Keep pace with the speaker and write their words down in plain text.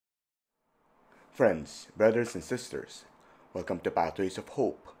Friends, brothers and sisters, welcome to Pathways of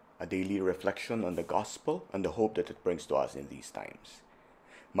Hope, a daily reflection on the gospel and the hope that it brings to us in these times.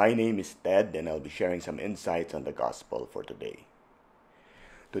 My name is Ted and I'll be sharing some insights on the gospel for today.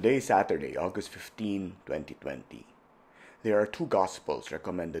 Today is Saturday, August 15, 2020. There are two gospels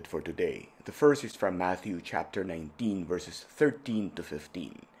recommended for today. The first is from Matthew chapter 19, verses 13 to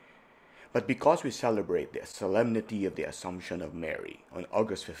 15. But because we celebrate the Solemnity of the Assumption of Mary on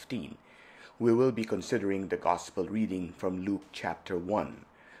August 15, we will be considering the gospel reading from Luke chapter 1,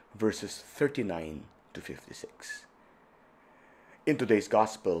 verses 39 to 56. In today's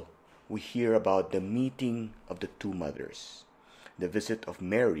gospel, we hear about the meeting of the two mothers, the visit of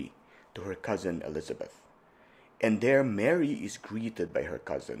Mary to her cousin Elizabeth. And there Mary is greeted by her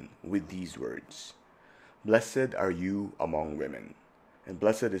cousin with these words, "Blessed are you among women, and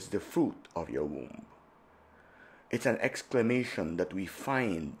blessed is the fruit of your womb." It's an exclamation that we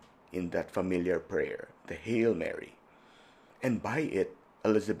find in that familiar prayer, the Hail Mary. And by it,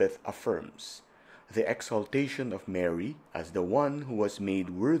 Elizabeth affirms the exaltation of Mary as the one who was made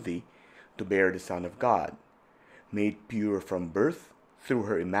worthy to bear the Son of God, made pure from birth through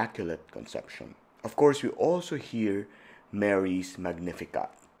her immaculate conception. Of course, we also hear Mary's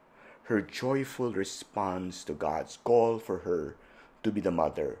Magnificat, her joyful response to God's call for her to be the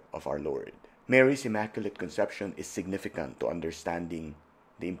mother of our Lord. Mary's Immaculate Conception is significant to understanding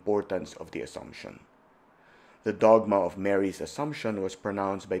the importance of the Assumption. The dogma of Mary's Assumption was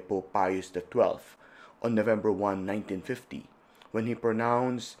pronounced by Pope Pius XII on November 1, 1950, when he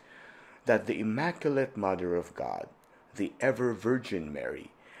pronounced that the Immaculate Mother of God, the ever-Virgin Mary,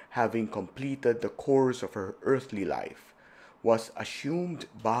 having completed the course of her earthly life, was assumed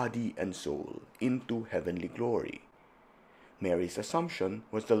body and soul into heavenly glory. Mary's Assumption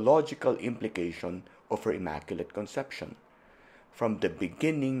was the logical implication of her Immaculate Conception. From the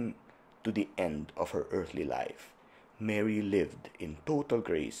beginning to the end of her earthly life, Mary lived in total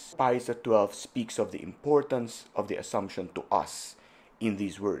grace. Pius XII speaks of the importance of the Assumption to us in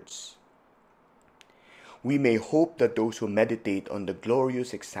these words. We may hope that those who meditate on the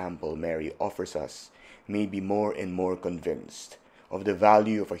glorious example Mary offers us may be more and more convinced of the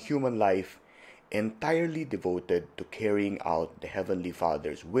value of a human life entirely devoted to carrying out the Heavenly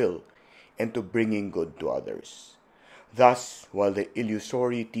Father's will and to bringing good to others. Thus, while the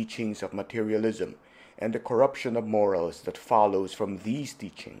illusory teachings of materialism and the corruption of morals that follows from these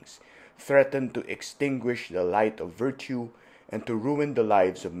teachings threaten to extinguish the light of virtue and to ruin the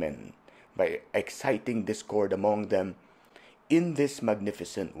lives of men by exciting discord among them, in this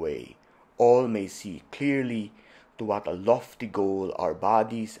magnificent way, all may see clearly to what a lofty goal our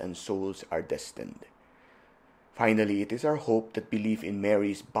bodies and souls are destined. Finally, it is our hope that belief in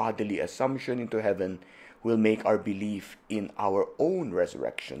Mary's bodily assumption into heaven will make our belief in our own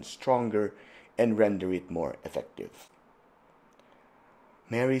resurrection stronger and render it more effective.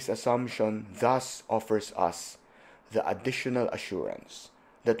 Mary's Assumption thus offers us the additional assurance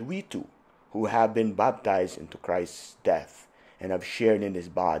that we too, who have been baptized into Christ's death and have shared in His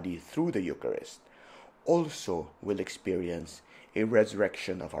body through the Eucharist, also will experience a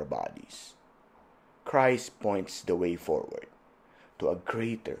resurrection of our bodies. Christ points the way forward to a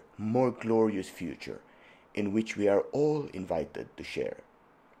greater, more glorious future in which we are all invited to share.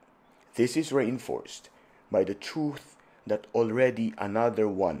 This is reinforced by the truth that already another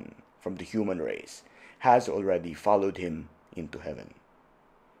one from the human race has already followed Him into heaven,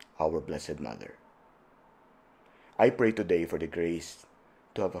 our Blessed Mother. I pray today for the grace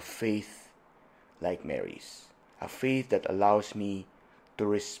to have a faith like Mary's, a faith that allows me to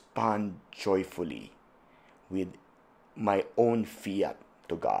respond joyfully with my own fiat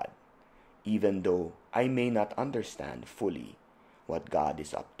to God, even though I may not understand fully what God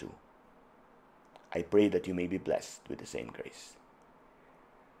is up to. I pray that you may be blessed with the same grace.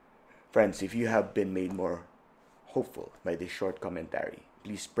 Friends, if you have been made more hopeful by this short commentary,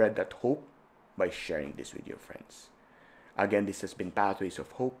 please spread that hope by sharing this with your friends. Again, this has been Pathways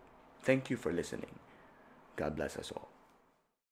of Hope. Thank you for listening. God bless us all.